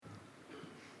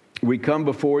We come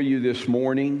before you this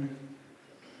morning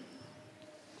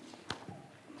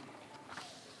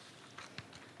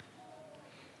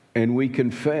and we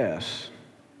confess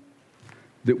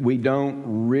that we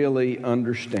don't really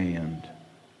understand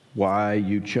why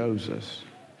you chose us.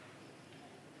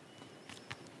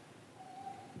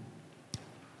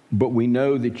 But we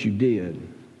know that you did.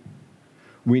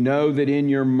 We know that in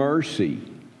your mercy,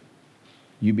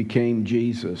 you became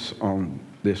Jesus on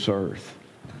this earth.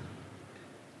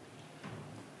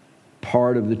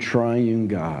 Part of the triune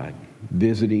God,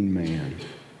 visiting man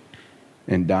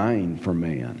and dying for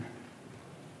man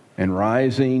and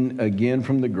rising again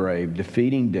from the grave,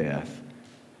 defeating death.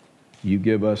 You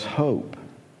give us hope.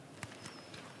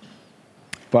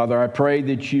 Father, I pray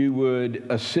that you would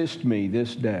assist me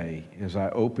this day as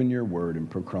I open your word and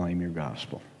proclaim your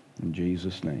gospel. In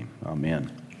Jesus' name, amen.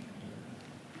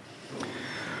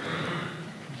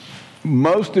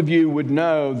 Most of you would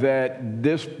know that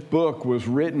this book was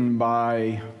written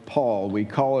by Paul. We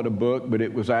call it a book, but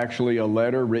it was actually a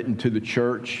letter written to the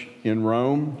church in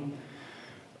Rome.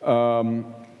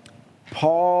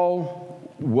 Paul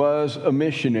was a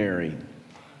missionary.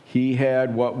 He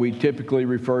had what we typically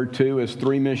refer to as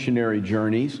 3 missionary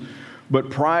journeys.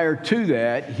 But prior to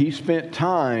that, he spent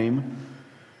time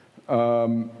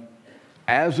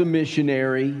as a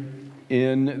missionary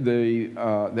in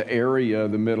the area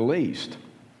of the Middle East.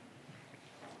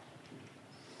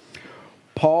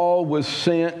 Paul was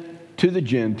sent to the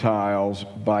Gentiles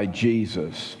by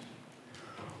Jesus.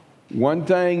 One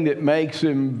thing that makes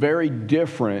him very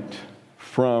different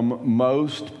from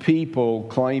most people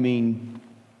claiming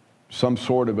some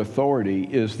sort of authority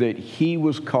is that he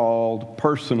was called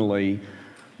personally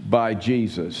by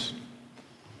Jesus.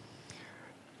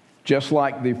 Just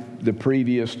like the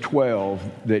previous 12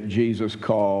 that Jesus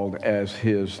called as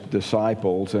his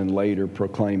disciples and later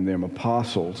proclaimed them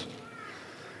apostles.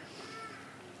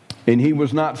 And he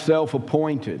was not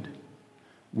self-appointed.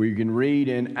 We can read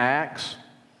in Acts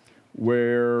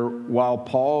where while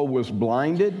Paul was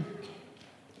blinded,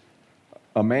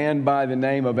 a man by the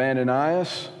name of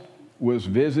Ananias was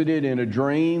visited in a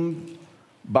dream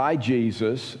by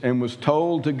Jesus and was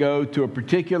told to go to a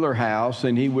particular house,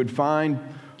 and he would find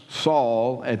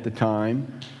Saul at the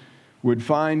time, would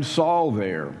find Saul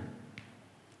there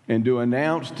and to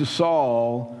announce to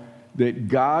Saul that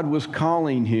God was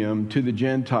calling him to the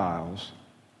Gentiles.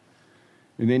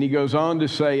 And then he goes on to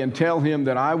say, and tell him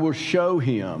that I will show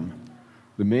him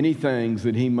the many things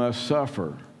that he must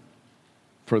suffer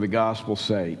for the gospel's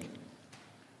sake.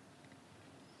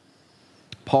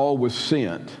 Paul was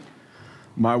sent.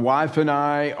 My wife and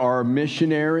I are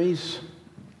missionaries.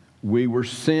 We were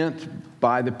sent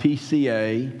by the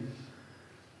PCA.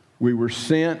 We were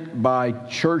sent by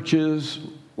churches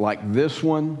like this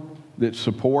one that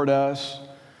support us.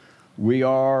 We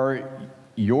are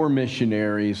your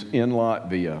missionaries in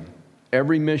Latvia.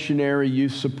 Every missionary you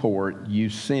support, you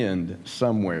send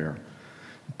somewhere.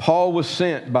 Paul was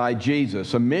sent by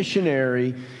Jesus. A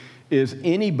missionary is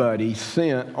anybody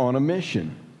sent on a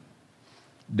mission.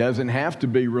 Doesn't have to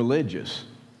be religious.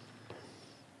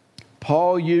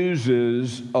 Paul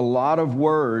uses a lot of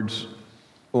words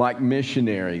like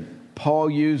missionary. Paul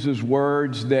uses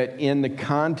words that in the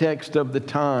context of the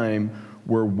time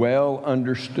were well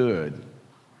understood.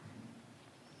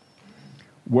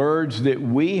 Words that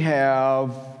we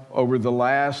have over the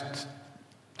last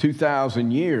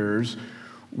 2,000 years,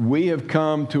 we have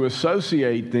come to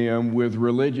associate them with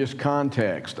religious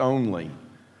context only.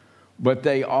 But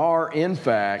they are, in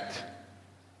fact,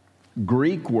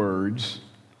 Greek words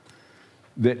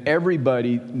that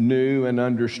everybody knew and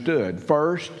understood.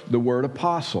 First, the word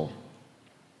apostle.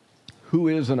 Who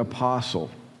is an apostle?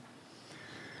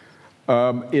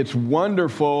 It's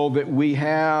wonderful that we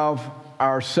have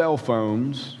our cell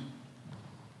phones.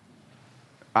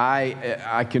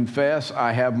 I confess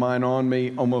I have mine on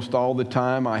me almost all the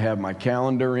time. I have my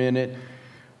calendar in it.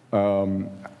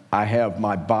 I have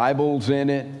my Bibles in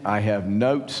it. I have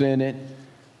notes in it.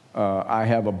 I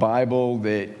have a Bible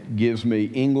that gives me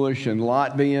English and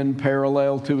Latvian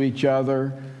parallel to each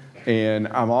other. And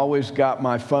I've always got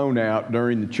my phone out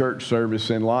during the church service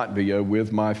in Latvia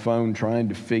with my phone trying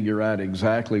to figure out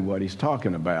exactly what he's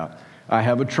talking about. I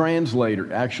have a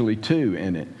translator, actually 2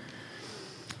 in it.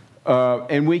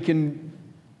 And we can,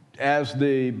 as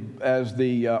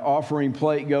the offering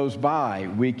plate goes by,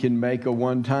 we can make a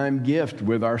one-time gift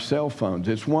with our cell phones.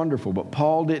 It's wonderful. But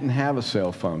Paul didn't have a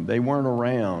cell phone. They weren't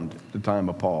around at the time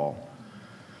of Paul.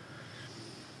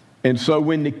 And so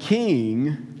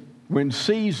when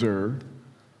Caesar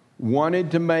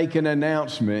wanted to make an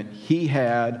announcement, he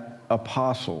had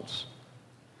apostles.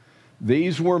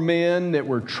 These were men that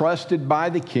were trusted by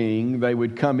the king. They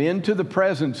would come into the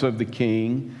presence of the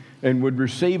king and would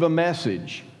receive a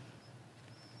message.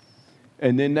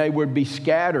 And then they would be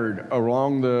scattered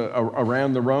around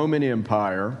the Roman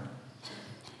Empire,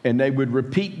 and they would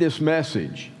repeat this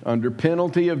message. Under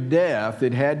penalty of death,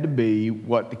 it had to be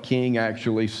what the king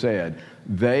actually said.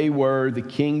 They were the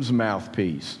king's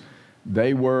mouthpiece.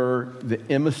 They were the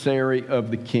emissary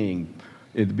of the king.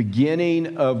 At the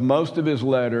beginning of most of his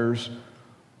letters,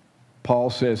 Paul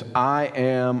says, I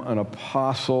am an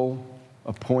apostle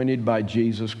appointed by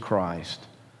Jesus Christ.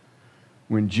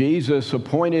 When Jesus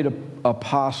appointed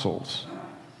apostles,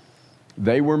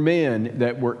 they were men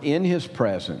that were in his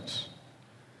presence,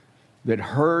 that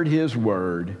heard his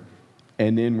word,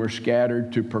 and then were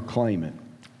scattered to proclaim it.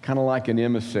 Kind of like an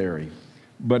emissary,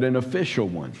 but an official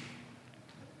one.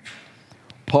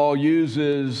 Paul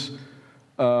uses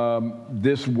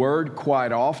this word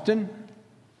quite often,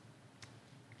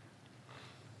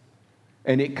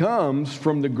 and it comes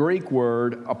from the Greek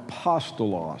word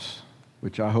apostolos,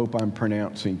 which I hope I'm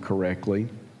pronouncing correctly.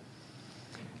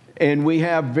 And we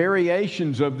have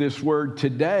variations of this word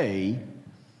today,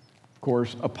 of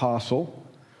course, apostle,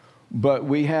 but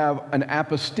we have an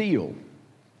apostille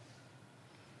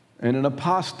and an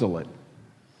apostolate.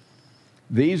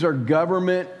 These are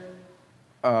government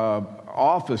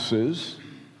offices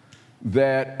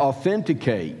that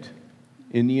authenticate.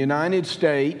 In the United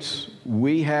States,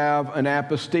 we have an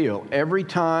apostille. Every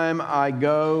time I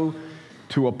go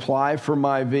to apply for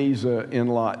my visa in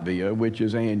Latvia, which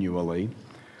is annually,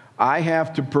 I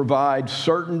have to provide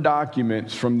certain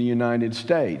documents from the United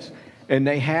States, and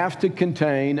they have to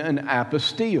contain an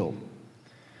apostille.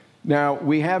 Now,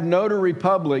 we have notary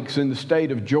publics in the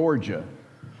state of Georgia,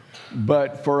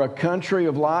 but for a country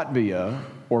of Latvia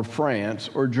or France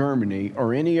or Germany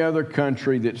or any other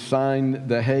country that signed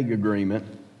the Hague Agreement,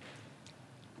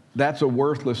 that's a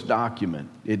worthless document.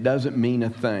 It doesn't mean a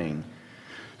thing.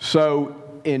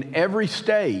 So in every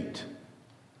state,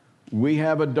 we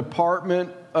have a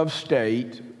Department of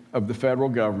State of the federal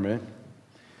government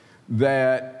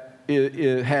that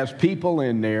it has people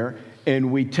in there,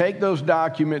 and we take those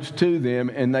documents to them,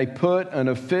 and they put an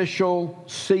official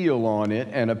seal on it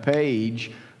and a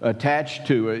page attached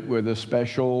to it with a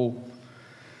special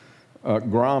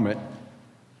grommet.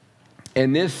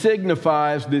 And this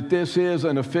signifies that this is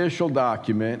an official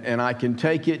document, and I can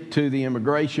take it to the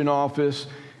immigration office,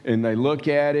 and they look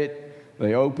at it,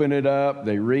 they open it up,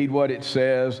 they read what it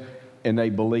says, and they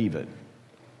believe it.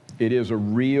 It is a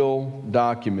real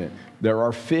document. There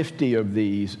are 50 of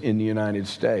these in the United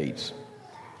States.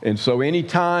 And so any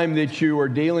time that you are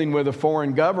dealing with a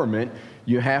foreign government,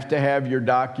 you have to have your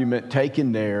document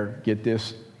taken there, get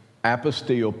this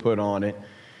apostille put on it,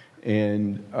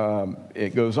 and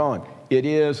it goes on. It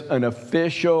is an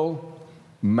official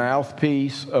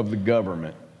mouthpiece of the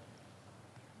government.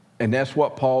 And that's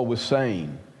what Paul was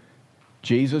saying.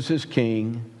 Jesus is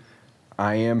king.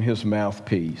 I am his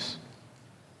mouthpiece.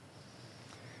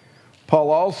 Paul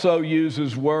also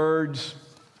uses words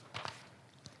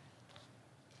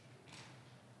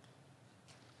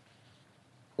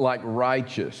like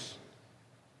righteous.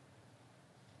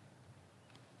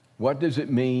 What does it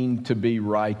mean to be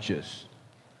righteous?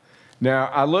 Now,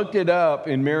 I looked it up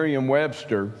in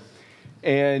Merriam-Webster,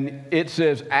 and it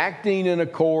says acting in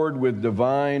accord with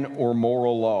divine or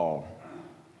moral law.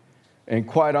 And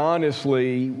quite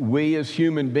honestly, we as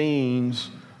human beings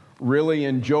really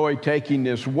enjoy taking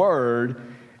this word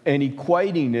and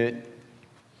equating it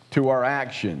to our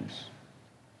actions.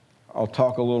 I'll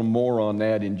talk a little more on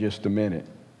that in just a minute.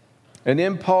 And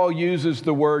then Paul uses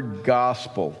the word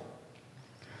gospel.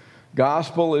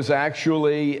 Gospel is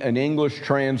actually an English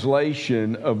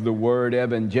translation of the word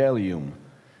evangelium.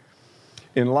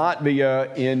 In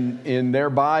Latvia, in their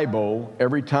Bible,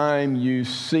 every time you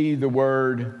see the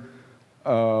word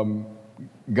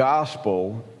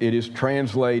gospel, it is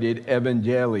translated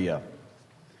evangelia,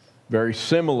 very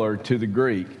similar to the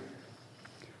Greek.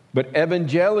 But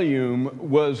evangelium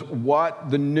was what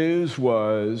the news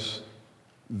was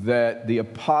that the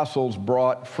apostles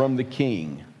brought from the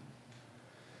king.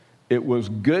 It was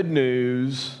good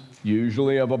news,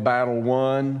 usually of a battle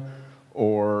won,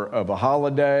 or of a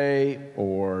holiday,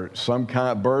 or some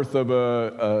kind of birth of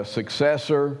a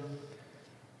successor.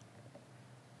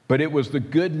 But it was the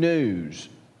good news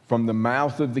from the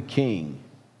mouth of the king.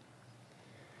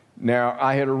 Now,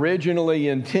 I had originally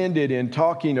intended in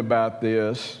talking about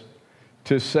this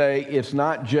to say it's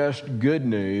not just good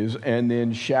news and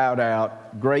then shout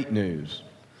out great news.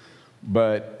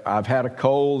 But I've had a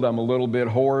cold, I'm a little bit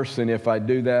hoarse, and if I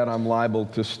do that, I'm liable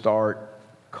to start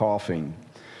coughing.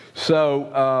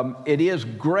 So it is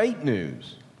great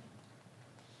news.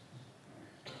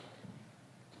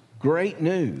 Great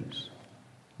news.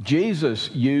 Jesus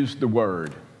used the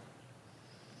word.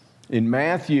 In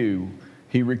Matthew,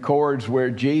 he records where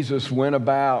Jesus went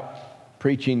about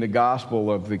preaching the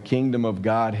gospel of the kingdom of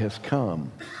God has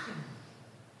come.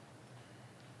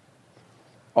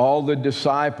 All the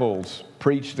disciples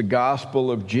preached the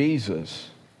gospel of Jesus.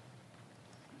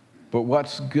 But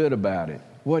what's good about it?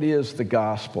 What is the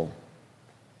gospel?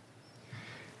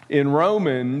 In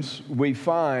Romans, we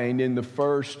find in the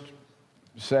first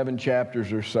 7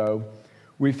 chapters or so,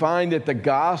 we find that the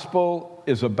gospel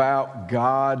is about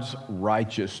God's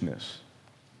righteousness.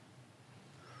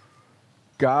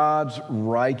 God's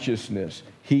righteousness.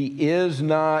 He is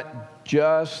not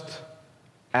just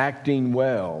acting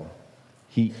well.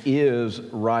 He is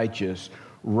righteous.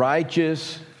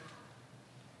 Righteous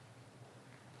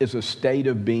is a state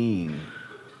of being.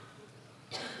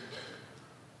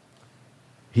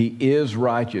 He is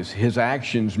righteous. His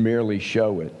actions merely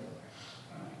show it.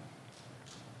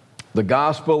 The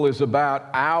gospel is about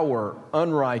our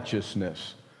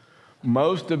unrighteousness.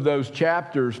 Most of those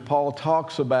chapters, Paul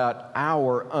talks about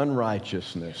our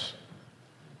unrighteousness.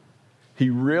 He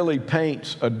really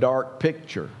paints a dark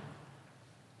picture.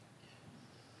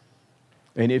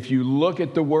 And if you look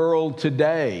at the world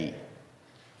today,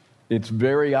 it's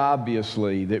very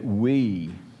obviously that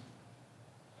we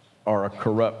are a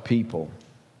corrupt people.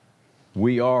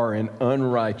 We are an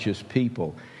unrighteous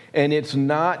people. And it's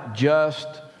not just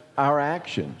our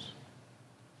actions.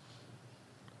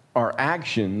 Our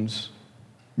actions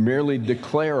merely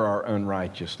declare our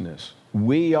unrighteousness.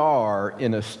 We are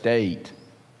in a state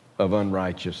of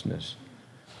unrighteousness.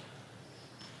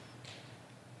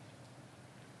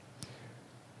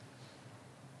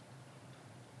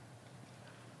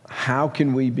 How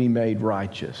can we be made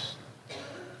righteous?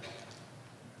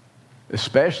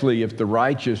 Especially if the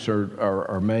righteous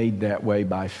are made that way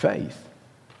by faith.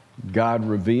 God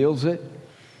reveals it.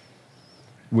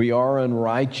 We are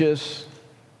unrighteous.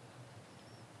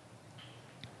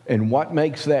 And what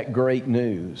makes that great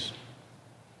news?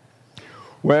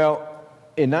 Well,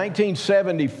 in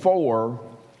 1974,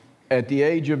 at the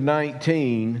age of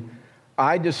 19,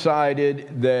 I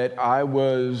decided that I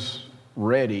was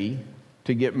ready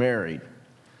to get married.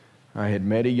 I had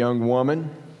met a young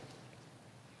woman,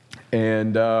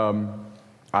 and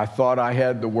I thought I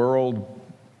had the world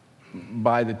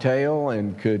by the tail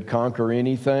and could conquer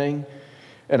anything.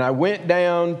 And I went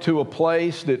down to a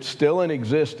place that's still in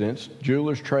existence,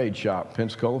 Jewelers Trade Shop,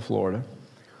 Pensacola, Florida.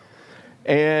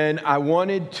 And I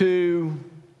wanted to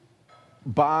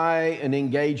buy an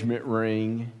engagement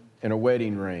ring and a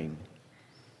wedding ring,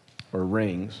 or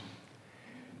rings,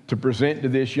 to present to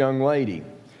this young lady.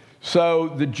 So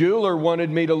the jeweler wanted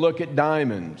me to look at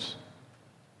diamonds.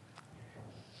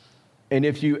 And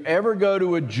if you ever go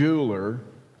to a jeweler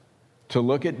to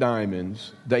look at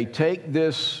diamonds, they take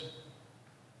this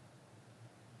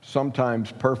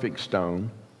sometimes perfect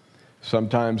stone.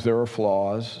 Sometimes there are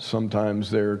flaws.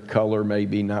 Sometimes their color may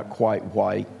be not quite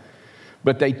white.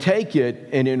 But they take it,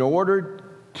 and in order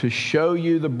to show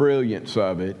you the brilliance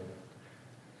of it,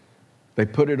 they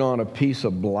put it on a piece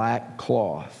of black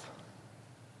cloth.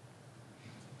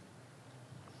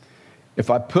 If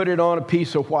I put it on a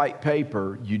piece of white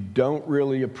paper, you don't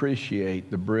really appreciate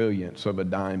the brilliance of a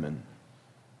diamond.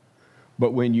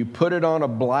 But when you put it on a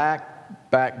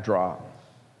black backdrop,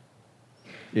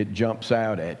 it jumps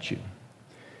out at you.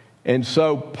 And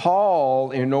so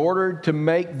Paul, in order to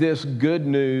make this good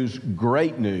news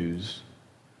great news,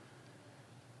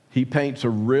 he paints a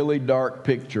really dark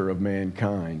picture of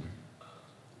mankind.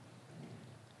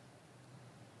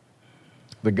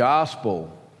 The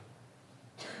gospel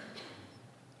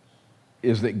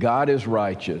is that God is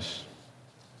righteous,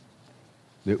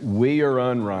 that we are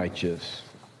unrighteous,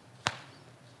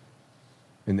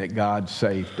 and that God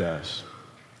saved us.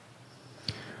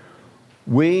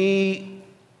 We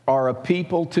are a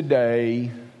people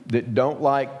today that don't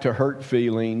like to hurt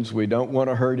feelings. We don't want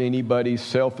to hurt anybody's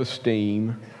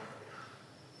self-esteem.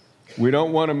 We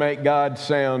don't want to make God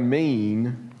sound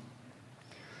mean.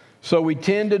 So we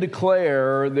tend to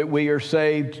declare that we are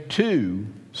saved to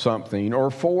something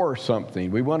or for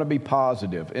something. We want to be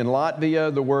positive. In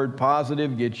Latvia, the word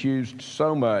positive gets used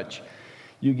so much.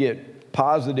 You get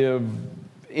positive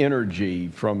energy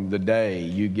from the day.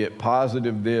 You get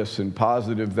positive this and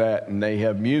positive that, and they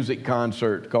have music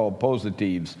concerts called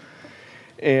Positives.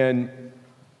 And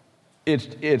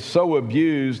it's so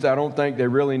abused, I don't think they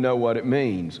really know what it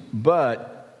means.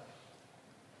 But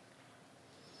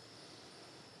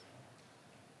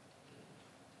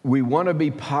we want to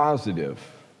be positive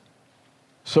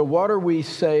So what are we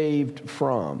saved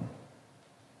from?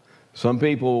 Some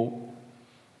people,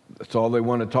 that's all they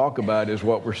want to talk about is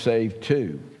what we're saved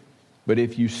to. But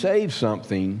if you save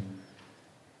something,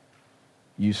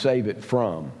 you save it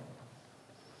from.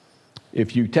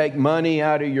 If you take money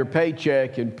out of your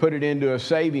paycheck and put it into a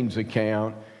savings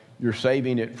account, you're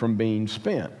saving it from being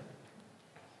spent.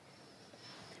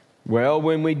 Well,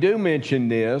 when we do mention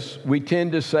this, we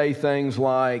tend to say things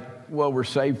like, well, we're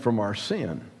saved from our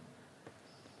sin.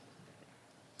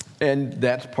 And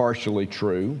that's partially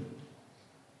true.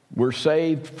 We're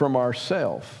saved from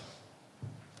ourselves.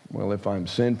 Well, if I'm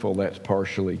sinful, that's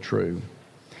partially true.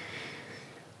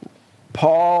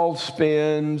 Paul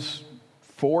spends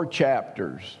 4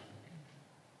 chapters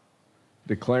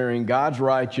declaring God's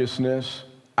righteousness,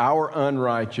 our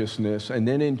unrighteousness, and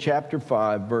then in chapter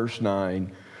 5, verse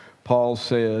 9, Paul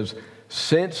says,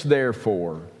 "Since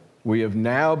therefore we have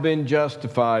now been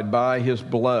justified by his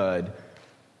blood,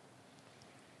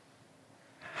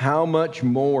 how much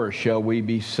more shall we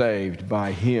be saved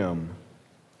by him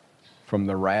from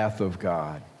the wrath of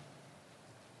God?"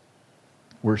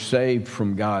 We're saved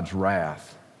from God's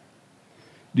wrath.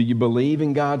 Do you believe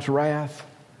in God's wrath?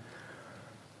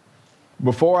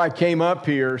 Before I came up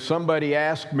here, somebody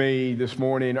asked me this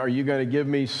morning, are you going to give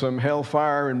me some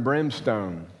hellfire and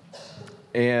brimstone?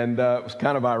 And it was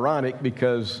kind of ironic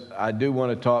because I do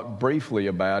want to talk briefly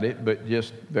about it, but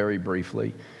just very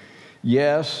briefly.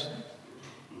 Yes,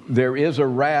 there is a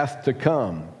wrath to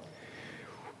come.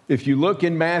 If you look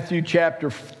in Matthew chapter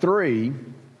 3,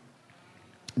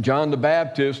 John the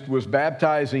Baptist was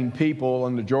baptizing people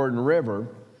on the Jordan River,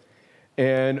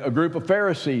 and a group of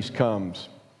Pharisees comes.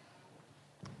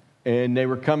 And they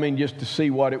were coming just to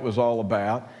see what it was all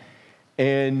about.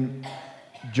 And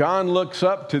John looks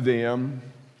up to them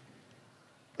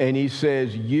and he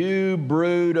says, "You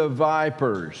brood of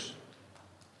vipers,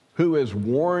 who has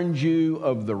warned you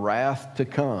of the wrath to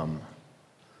come?"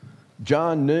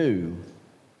 John knew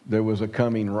there was a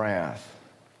coming wrath.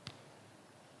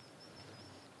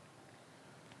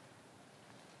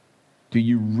 Do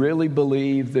you really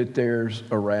believe that there's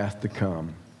a wrath to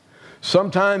come?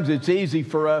 Sometimes it's easy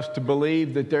for us to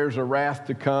believe that there's a wrath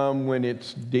to come when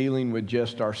it's dealing with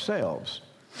just ourselves.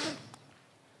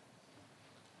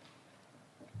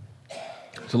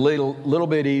 It's a little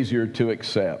bit easier to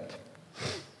accept.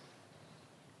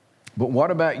 But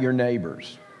what about your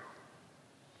neighbors?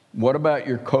 What about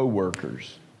your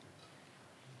coworkers?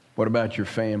 What about your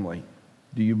family?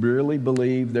 Do you really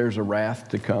believe there's a wrath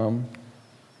to come?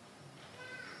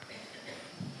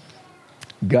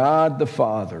 God the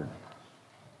Father,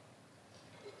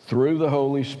 through the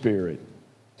Holy Spirit,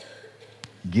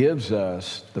 gives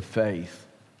us the faith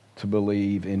to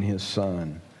believe in His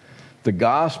Son. The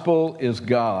gospel is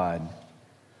God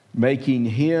making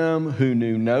Him who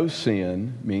knew no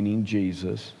sin, meaning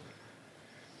Jesus,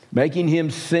 making Him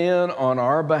sin on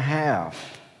our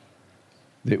behalf,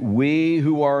 that we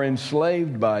who are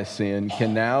enslaved by sin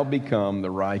can now become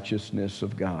the righteousness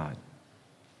of God.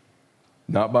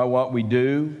 Not by what we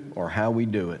do or how we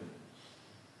do it.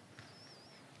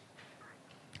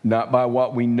 Not by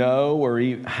what we know or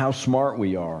how smart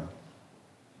we are.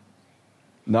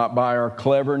 Not by our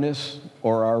cleverness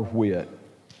or our wit,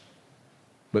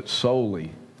 but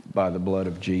solely by the blood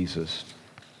of Jesus.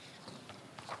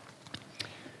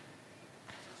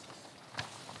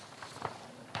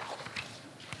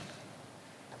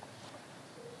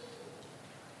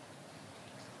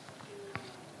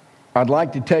 I'd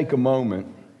like to take a moment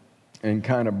and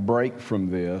kind of break from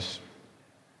this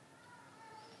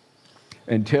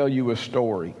and tell you a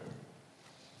story.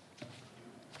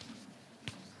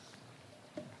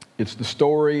 It's the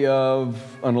story of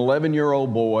an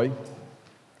 11-year-old boy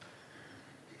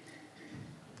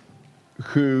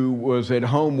who was at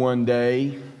home one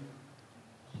day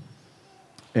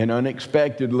and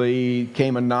unexpectedly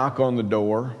came a knock on the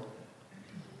door.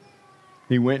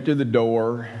 He went to the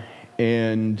door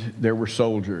and there were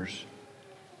soldiers.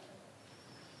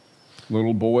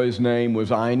 Little boy's name was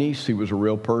Ines. He was a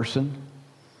real person.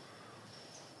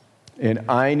 And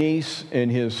Ines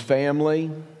and his family,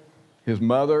 his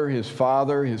mother, his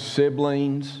father, his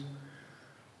siblings,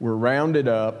 were rounded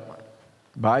up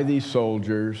by these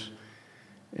soldiers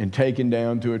and taken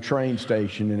down to a train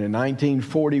station. And in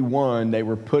 1941, they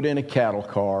were put in a cattle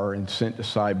car and sent to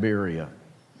Siberia.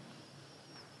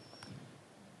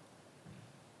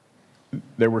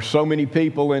 There were so many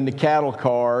people in the cattle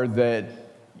car that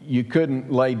you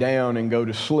couldn't lay down and go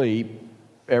to sleep,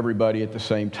 everybody at the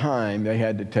same time. They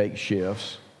had to take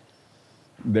shifts.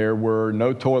 There were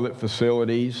no toilet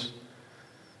facilities.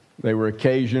 They were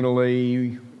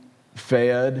occasionally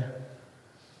fed.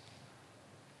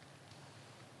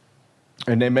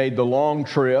 and they made the long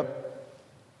trip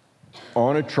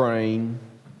on a train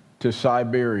to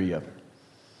Siberia.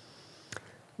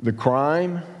 The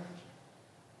crime?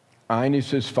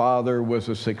 Ines' father was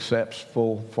a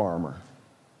successful farmer.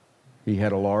 He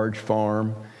had a large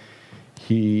farm.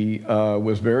 He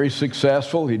was very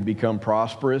successful. He'd become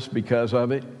prosperous because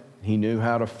of it. He knew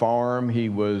how to farm. He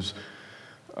was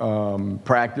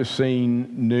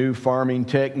practicing new farming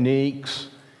techniques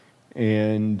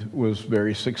and was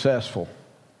very successful.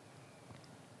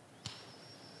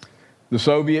 The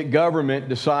Soviet government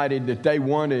decided that they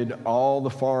wanted all the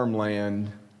farmland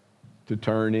to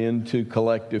turn into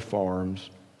collective farms.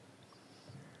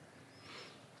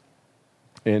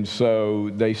 And so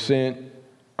they sent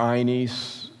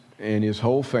Ines and his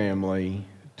whole family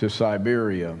to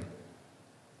Siberia.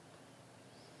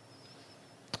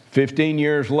 15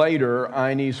 years later,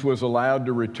 Ines was allowed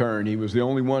to return. He was the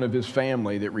only one of his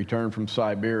family that returned from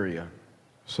Siberia.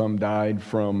 Some died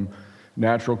from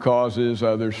natural causes,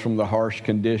 others from the harsh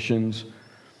conditions.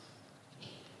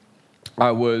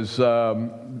 I was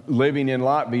living in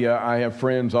Latvia. I have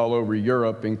friends all over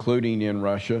Europe, including in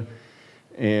Russia.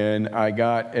 And I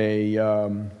got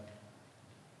a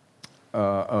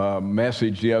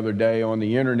message the other day on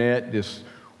the internet.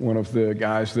 One of the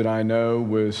guys that I know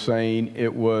was saying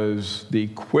it was the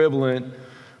equivalent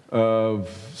of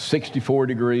 64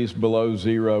 degrees below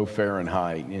zero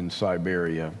Fahrenheit in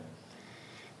Siberia.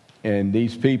 And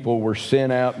these people were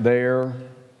sent out there.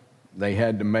 They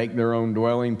had to make their own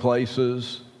dwelling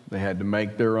places. They had to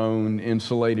make their own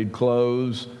insulated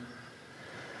clothes.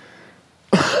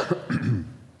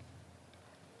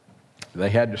 They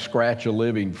had to scratch a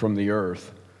living from the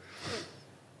earth.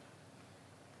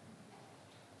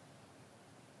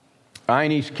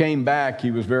 Ines came back.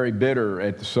 He was very bitter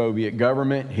at the Soviet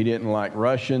government. He didn't like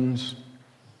Russians.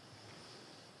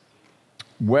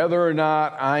 Whether or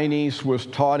not Ines was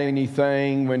taught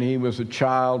anything when he was a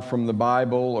child from the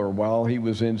Bible or while he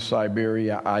was in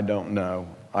Siberia, I don't know.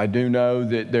 I do know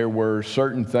that there were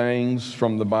certain things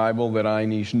from the Bible that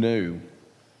Ines knew.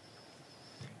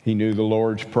 He knew the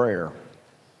Lord's Prayer.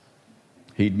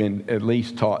 He'd been at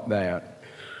least taught that.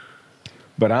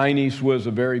 But Ines was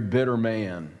a very bitter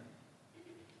man.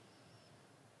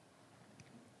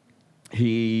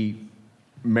 He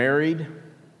married.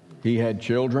 He had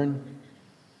children.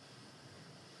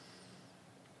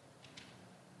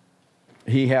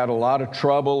 He had a lot of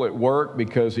trouble at work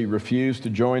because he refused to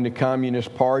join the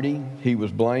Communist Party. He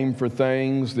was blamed for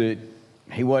things that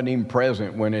he wasn't even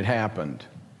present when it happened.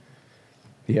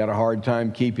 He had a hard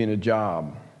time keeping a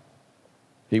job.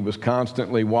 He was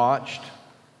constantly watched.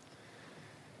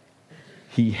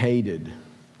 He hated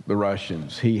the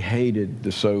Russians. He hated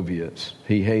the Soviets.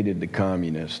 He hated the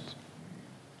communists.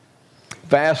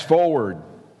 Fast forward.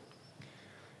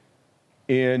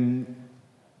 In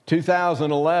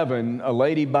 2011, a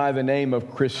lady by the name of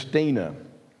Christina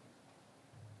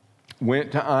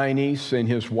went to Ines and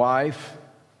his wife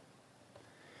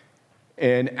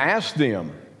and asked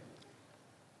them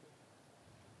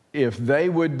if they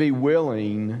would be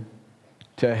willing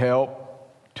to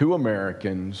help two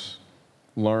Americans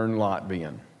learn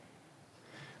Latvian.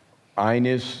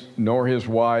 Ines nor his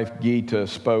wife Gita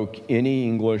spoke any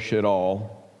English at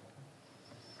all,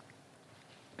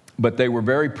 but they were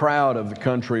very proud of the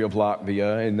country of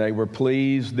Latvia, and they were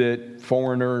pleased that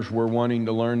foreigners were wanting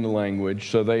to learn the language,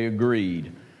 so they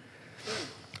agreed.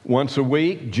 Once a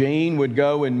week, Jean would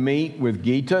go and meet with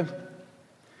Gita.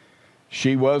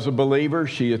 She was a believer.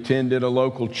 She attended a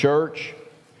local church,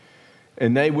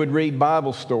 and they would read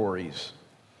Bible stories.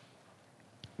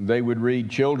 They would read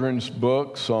children's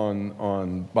books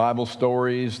on Bible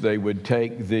stories. They would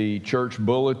take the church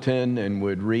bulletin and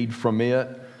would read from it,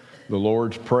 the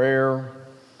Lord's Prayer,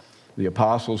 the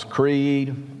Apostles'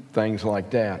 Creed, things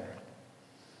like that.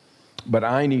 But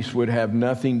Ines would have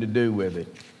nothing to do with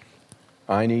it.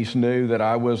 Ines knew that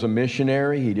I was a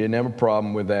missionary. He didn't have a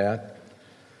problem with that.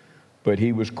 But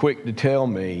he was quick to tell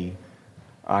me,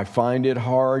 I find it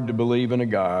hard to believe in a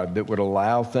God that would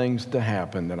allow things to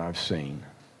happen that I've seen.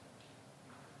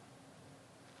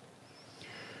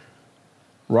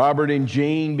 Robert and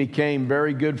Jean became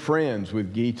very good friends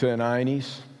with Gita and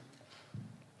Ines.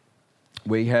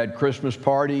 We had Christmas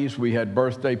parties, we had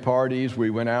birthday parties, we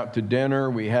went out to dinner,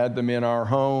 we had them in our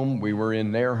home, we were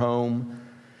in their home.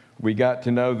 We got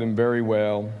to know them very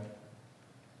well.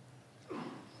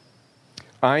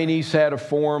 Ines had a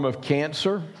form of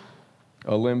cancer,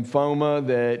 a lymphoma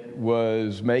that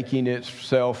was making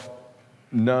itself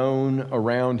known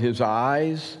around his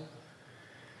eyes.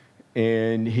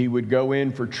 and he would go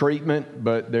in for treatment,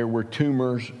 but there were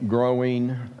tumors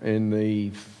growing in the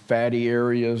fatty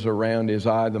areas around his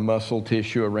eye, the muscle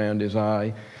tissue around his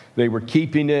eye. They were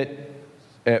keeping it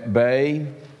at bay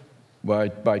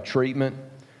by treatment,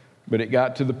 but it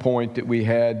got to the point that we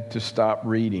had to stop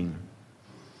reading.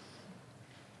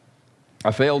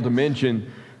 I failed to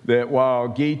mention that while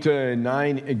Gita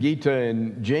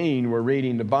and Jean were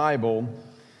reading the Bible,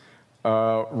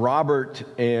 Robert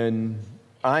and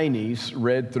Ines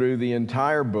read through the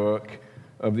entire book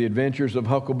of The Adventures of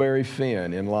Huckleberry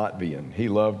Finn in Latvian. He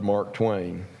loved Mark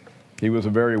Twain. He was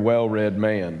a very well-read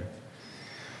man.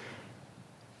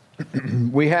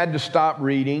 We had to stop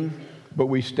reading, but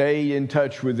we stayed in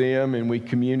touch with them and we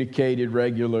communicated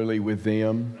regularly with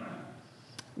them.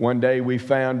 One day we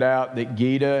found out that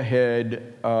Gita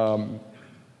had,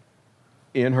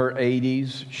 in her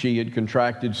 80s, she had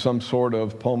contracted some sort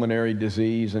of pulmonary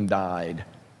disease and died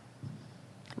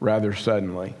rather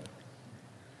suddenly.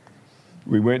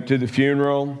 We went to the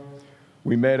funeral.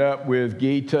 We met up with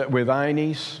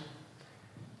Ines,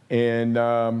 and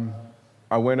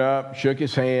I went up, shook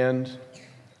his hand,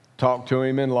 talked to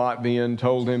him in Latvian,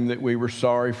 told him that we were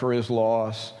sorry for his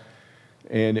loss,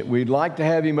 and that we'd like to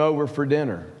have him over for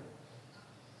dinner.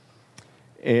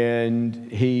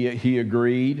 And he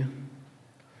agreed.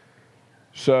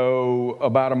 So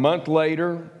about a month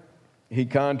later, he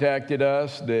contacted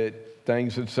us that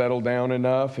things had settled down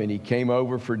enough, and he came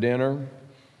over for dinner.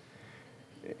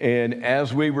 And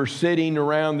as we were sitting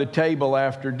around the table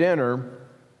after dinner,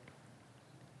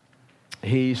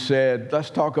 he said, "Let's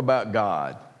talk about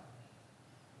God."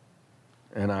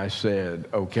 And I said,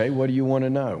 "Okay, what do you want to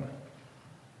know?"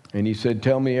 And he said,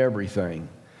 "Tell me everything."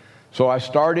 So I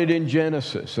started in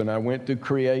Genesis, and I went through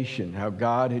creation, how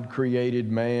God had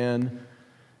created man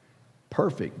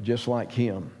perfect, just like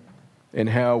him, and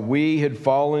how we had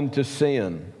fallen to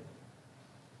sin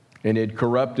and had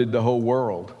corrupted the whole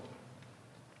world.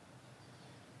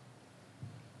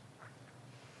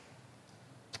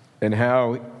 And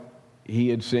how he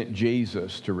had sent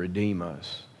Jesus to redeem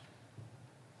us.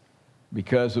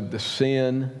 Because of the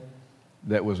sin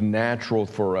that was natural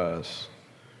for us,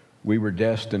 we were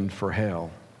destined for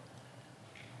hell.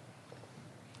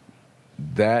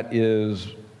 That is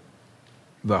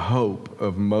the hope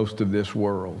of most of this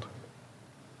world.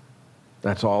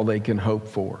 That's all they can hope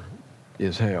for,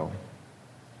 is hell.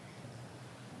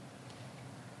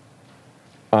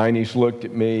 Ines looked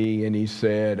at me and he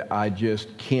said, "I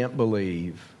just can't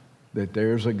believe that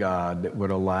there's a God that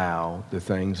would allow the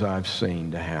things I've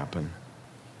seen to happen."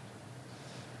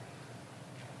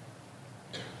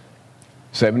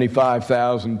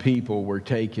 75,000 people were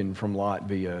taken from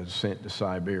Latvia and sent to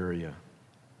Siberia.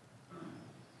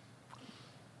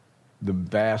 The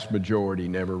vast majority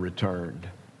never returned.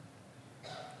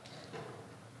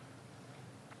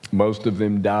 Most of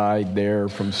them died there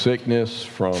from sickness,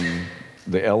 from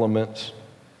the elements.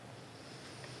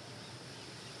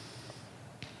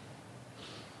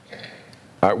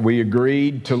 We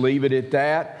agreed to leave it at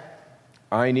that.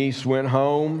 Ines went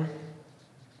home.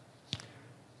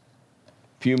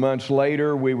 A few months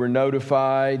later, we were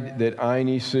notified that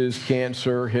Ines's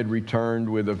cancer had returned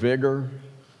with a vigor.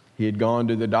 He had gone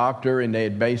to the doctor, and they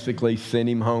had basically sent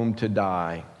him home to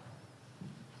die.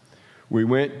 We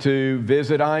went to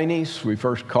visit Ines. We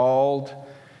first called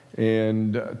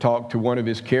and talked to one of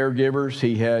his caregivers.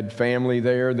 He had family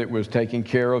there that was taking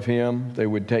care of him. They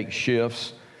would take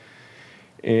shifts.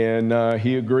 And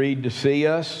he agreed to see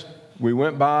us. We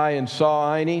went by and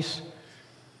saw Ines.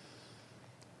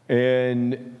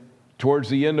 And towards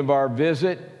the end of our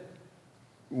visit,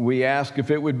 we asked if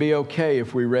it would be okay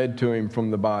if we read to him from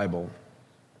the Bible.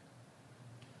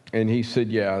 And he said,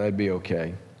 "Yeah, that'd be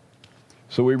okay."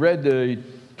 So we read the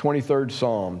 23rd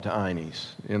Psalm to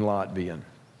Ines in Latvian.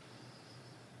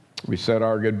 We said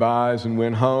our goodbyes and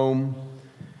went home.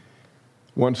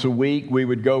 Once a week, we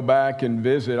would go back and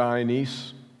visit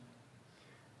Ines.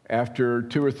 After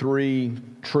 2 or 3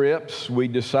 trips, we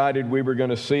decided we were going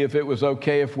to see if it was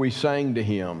okay if we sang to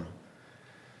him.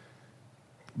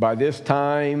 By this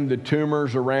time, the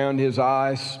tumors around his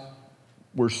eyes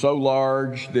were so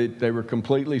large that they were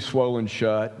completely swollen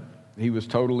shut. He was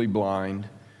totally blind.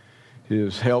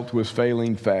 His health was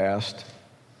failing fast.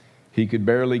 He could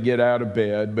barely get out of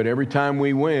bed, but every time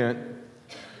we went,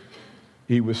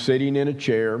 he was sitting in a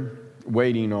chair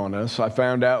waiting on us. I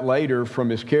found out later from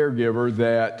his caregiver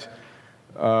that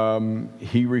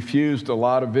he refused a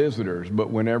lot of visitors, but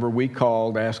whenever we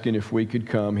called asking if we could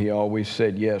come, he always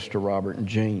said yes to Robert and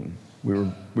Jean.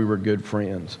 We were good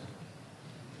friends.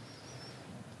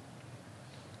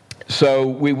 So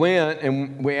we went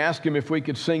and we asked him if we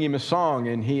could sing him a song,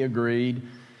 and he agreed.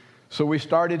 So we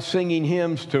started singing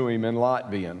hymns to him in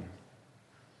Latvian.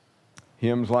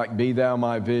 Hymns like Be Thou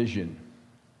My Vision.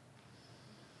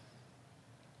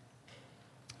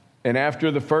 And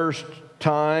after the first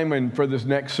time and for the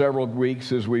next several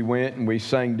weeks as we went and we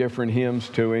sang different hymns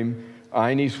to him,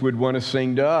 Ines would want to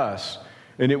sing to us.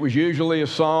 And it was usually a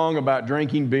song about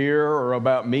drinking beer or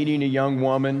about meeting a young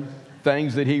woman,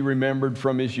 things that he remembered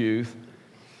from his youth.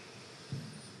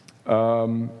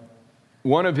 One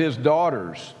of his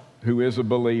daughters, who is a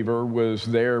believer, was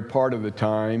there part of the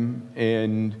time,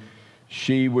 and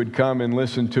she would come and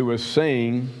listen to us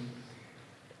sing.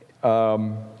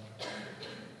 I'll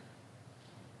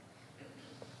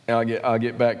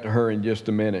get back to her in just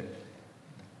a minute.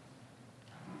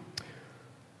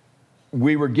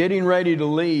 We were getting ready to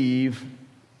leave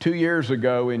 2 years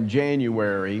ago in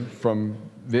January from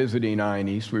visiting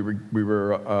Ines. We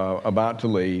were about to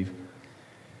leave.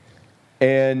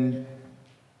 And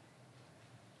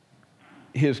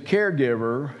his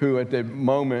caregiver, who at the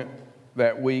moment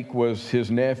that week was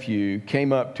his nephew,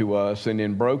 came up to us and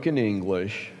in broken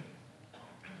English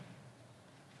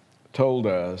told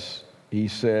us, he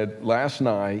said, last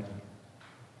night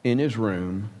in his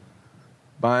room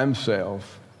by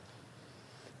himself,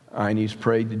 Ines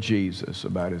prayed to Jesus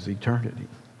about his eternity.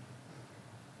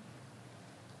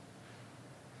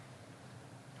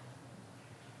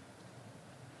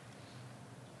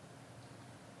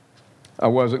 I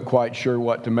wasn't quite sure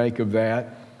what to make of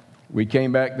that. We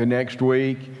came back the next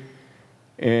week,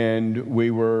 and we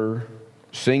were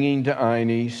singing to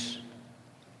Ines.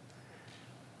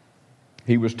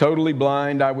 He was totally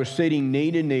blind. I was sitting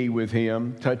knee to knee with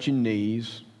him, touching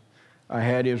knees. I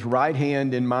had his right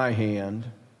hand in my hand,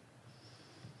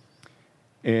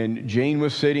 and Gene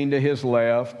was sitting to his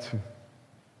left.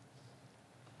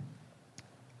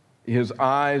 His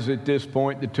eyes at this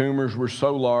point, the tumors were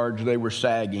so large they were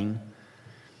sagging.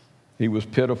 He was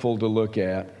pitiful to look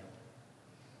at.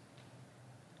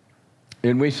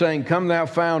 And we sang, Come Thou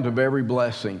Fount of Every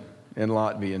Blessing in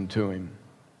Latvian to him.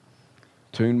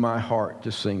 Tune my heart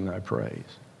to sing thy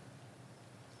praise.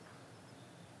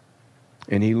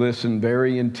 And he listened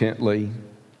very intently.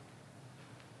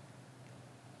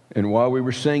 And while we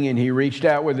were singing, he reached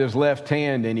out with his left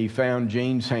hand and he found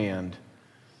Gene's hand.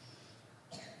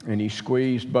 And he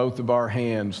squeezed both of our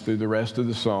hands through the rest of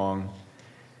the song.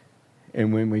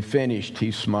 And when we finished,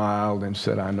 he smiled and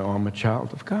said, I know I'm a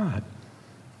child of God.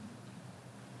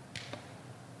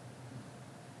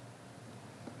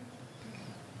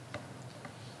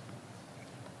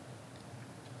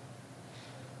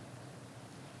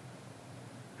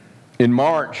 In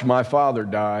March, my father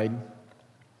died,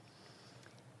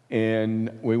 and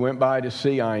we went by to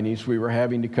see Ines. We were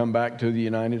having to come back to the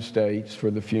United States for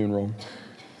the funeral,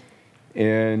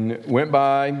 and went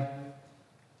by,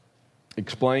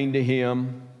 explained to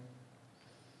him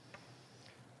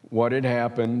what had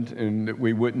happened and that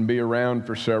we wouldn't be around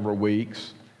for several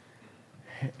weeks.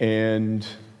 And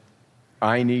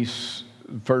Ines,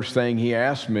 first thing he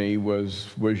asked me was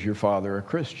your father a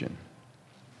Christian?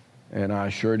 And I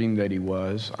assured him that he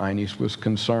was. Ines was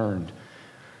concerned.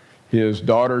 His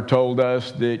daughter told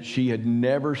us that she had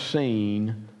never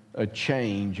seen a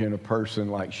change in a person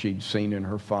like she'd seen in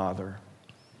her father.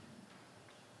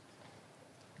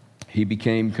 He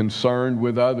became concerned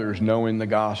with others knowing the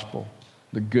gospel,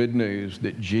 the good news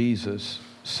that Jesus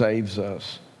saves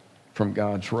us from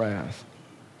God's wrath.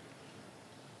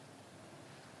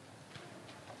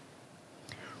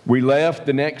 We left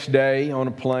the next day on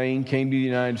a plane, came to the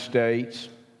United States.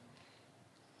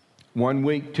 1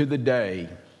 week to the day,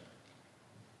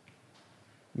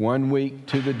 1 week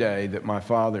to the day that my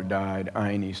father died,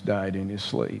 Ines died in his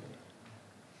sleep.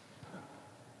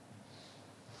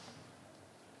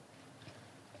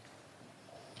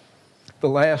 The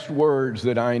last words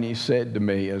that Ines said to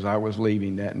me as I was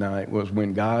leaving that night was,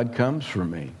 when God comes for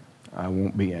me, I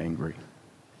won't be angry.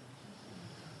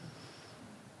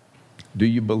 Do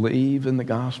you believe in the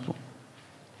gospel?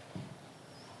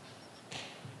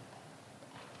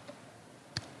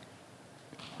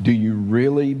 Do you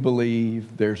really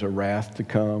believe there's a wrath to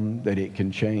come, that it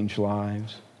can change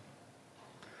lives?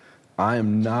 I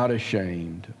am not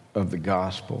ashamed of the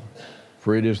gospel,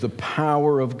 for it is the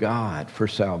power of God for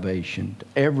salvation to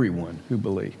everyone who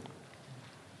believes.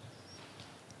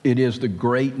 It is the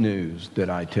great news that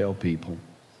I tell people.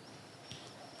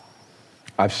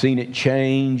 I've seen it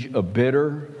change a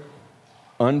bitter,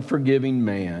 unforgiving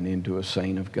man into a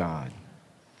saint of God.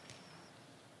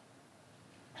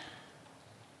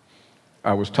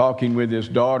 I was talking with his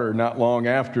daughter not long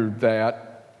after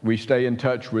that. We stay in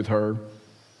touch with her.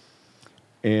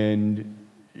 And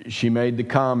she made the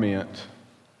comment,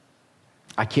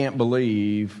 I can't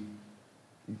believe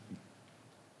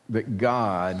that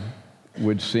God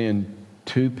would send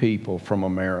 2 people from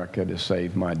America to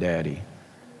save my daddy.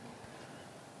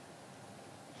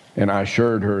 And I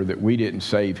assured her that we didn't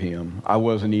save him. I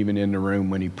wasn't even in the room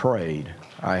when he prayed.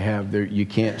 You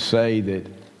can't say that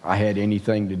I had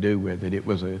anything to do with it. It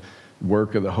was a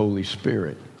work of the Holy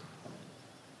Spirit.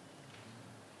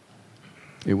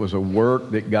 It was a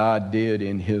work that God did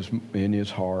in his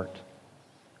heart.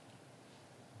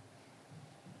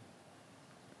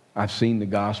 I've seen the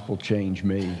gospel change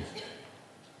me.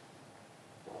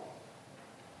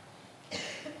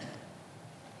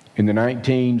 In the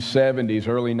 1970s,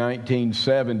 early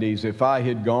 1970s, if I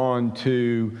had gone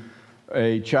to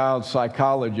a child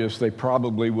psychologist, they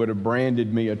probably would have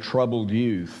branded me a troubled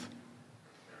youth.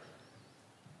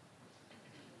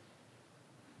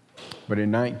 But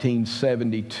in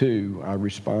 1972, I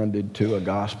responded to a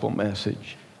gospel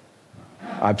message.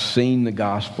 I've seen the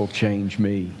gospel change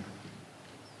me.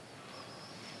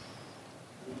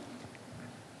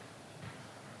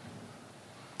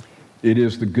 It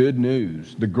is the good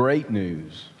news, the great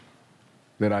news,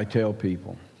 that I tell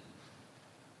people.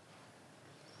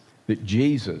 That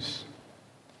Jesus,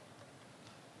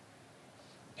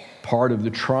 part of the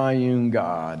triune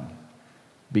God,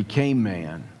 became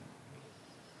man.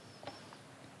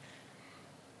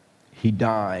 He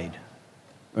died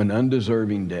an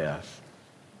undeserving death.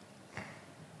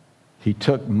 He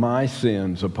took my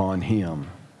sins upon him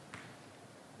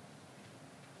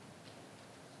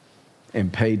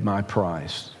and paid my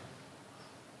price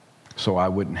so I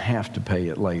wouldn't have to pay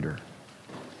it later.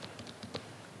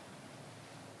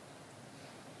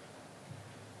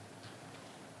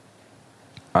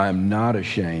 I am not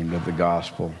ashamed of the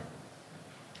gospel,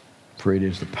 for it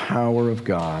is the power of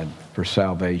God for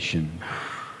salvation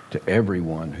to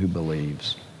everyone who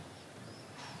believes.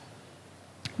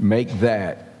 Make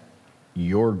that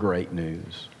your great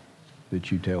news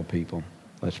that you tell people.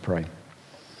 Let's pray.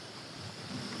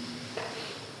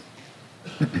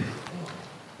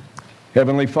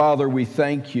 Heavenly Father, we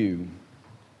thank you.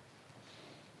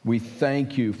 We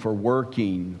thank you for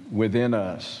working within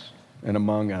us and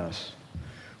among us.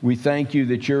 We thank you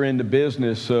that you're in the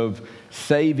business of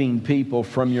saving people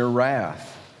from your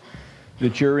wrath,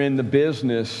 that you're in the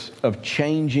business of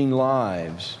changing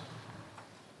lives,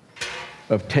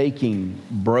 of taking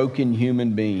broken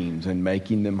human beings and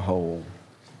making them whole.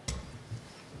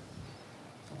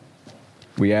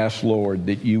 We ask, Lord,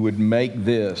 that you would make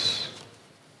this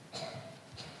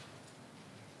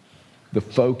the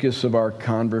focus of our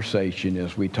conversation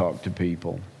as we talk to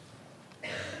people.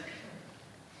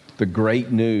 The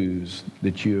great news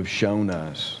that you have shown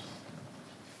us.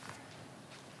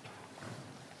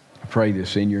 I pray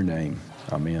this in your name.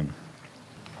 Amen.